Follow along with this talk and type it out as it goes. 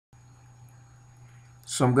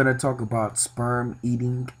So I'm gonna talk about sperm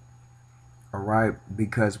eating, all right?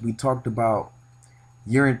 Because we talked about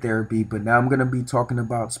urine therapy, but now I'm gonna be talking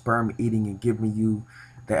about sperm eating and giving you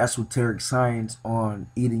the esoteric science on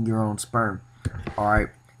eating your own sperm. All right.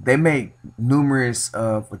 They make numerous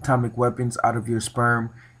atomic weapons out of your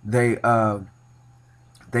sperm. They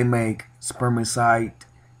make spermicide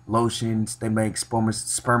lotions. They make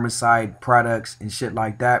spermicide products and shit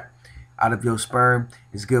like that out of your sperm.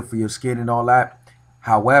 It's good for your skin and all that.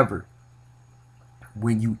 However,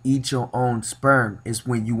 when you eat your own sperm is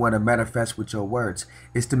when you want to manifest with your words.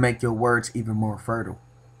 It's to make your words even more fertile.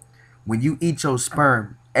 When you eat your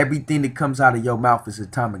sperm, everything that comes out of your mouth is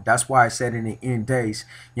atomic. That's why I said in the end days,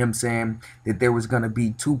 you know what I'm saying, that there was going to be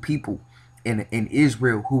two people in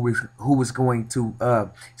Israel who was going to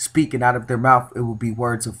speak, and out of their mouth it will be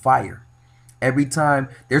words of fire. Every time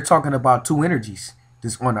they're talking about two energies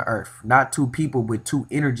that's on the earth, not two people, but two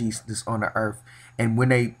energies that's on the earth. And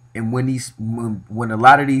when a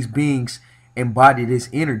lot of these beings embody this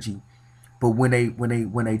energy, but when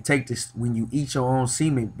they take this, when you eat your own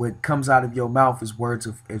semen, what comes out of your mouth is words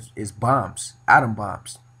of is bombs, atom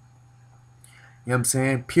bombs. You know what I'm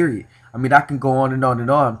saying? Period. I mean, I can go on and on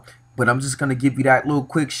and on, but I'm just gonna give you that little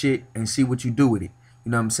quick shit and see what you do with it.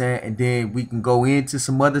 You know what I'm saying? And then we can go into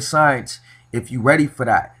some other science if you ready for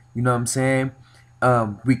that. You know what I'm saying?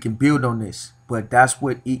 We can build on this. But that's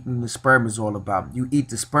what eating the sperm is all about. You eat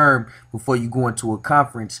the sperm before you go into a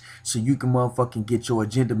conference so you can motherfucking get your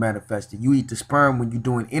agenda manifested. You eat the sperm when you're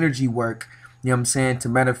doing energy work, you know what I'm saying, to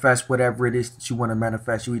manifest whatever it is that you want to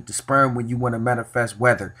manifest. You eat the sperm when you want to manifest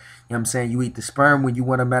weather. You know what I'm saying? You eat the sperm when you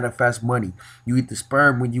want to manifest money. You eat the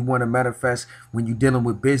sperm when you want to manifest when you're dealing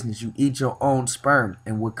with business. You eat your own sperm,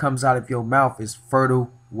 and what comes out of your mouth is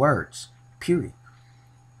fertile words, period.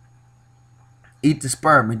 Eat the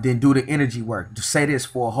sperm and then do the energy work. Just say this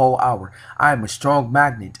for a whole hour. I am a strong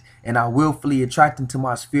magnet, and I willfully attract into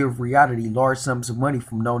my sphere of reality large sums of money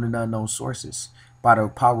from known and unknown sources by the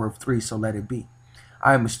power of 3, so let it be.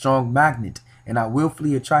 I am a strong magnet, and I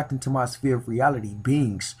willfully attract into my sphere of reality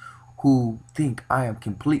beings who think I am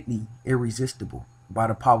completely irresistible by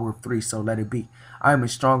the power of 3, so let it be. I am a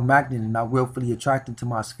strong magnet, and I willfully attract into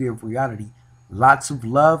my sphere of reality lots of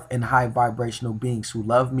love and high vibrational beings who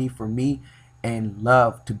love me for me and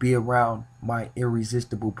love to be around my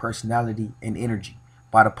irresistible personality and energy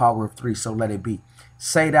by the power of 3, so let it be.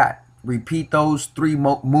 Say that. Repeat those 3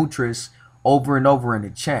 mantras over and over in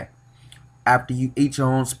the chant after you eat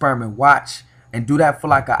your own sperm, and watch and do that for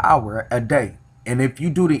like an hour a day. And if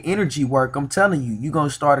you do the energy work, I'm telling you, you're going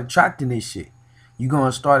to start attracting this shit. You're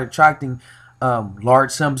going to start attracting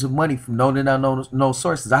large sums of money from known and unknown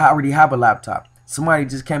sources. I already have a laptop. Somebody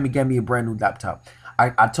just came and gave me a brand new laptop.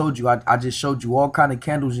 I told you, I just showed you all kind of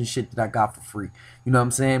candles and shit that I got for free. You know what I'm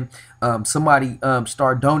saying? Somebody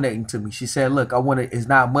started donating to me. She said, look, it's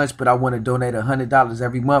not much, but I want to donate $100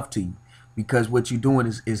 every month to you because what you're doing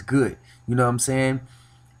is good. You know what I'm saying?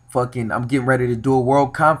 Fucking, I'm getting ready to do a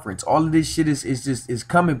world conference. All of this shit is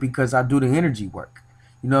coming because I do the energy work.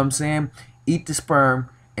 You know what I'm saying? Eat the sperm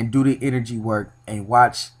and do the energy work and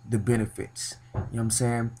watch the benefits. You know what I'm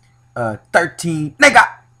saying? 13 nigga.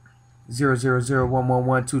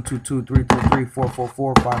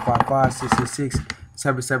 00011222333444555 666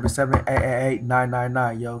 777 888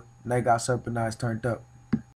 999. Yo, they got Serpent Eyes turned up.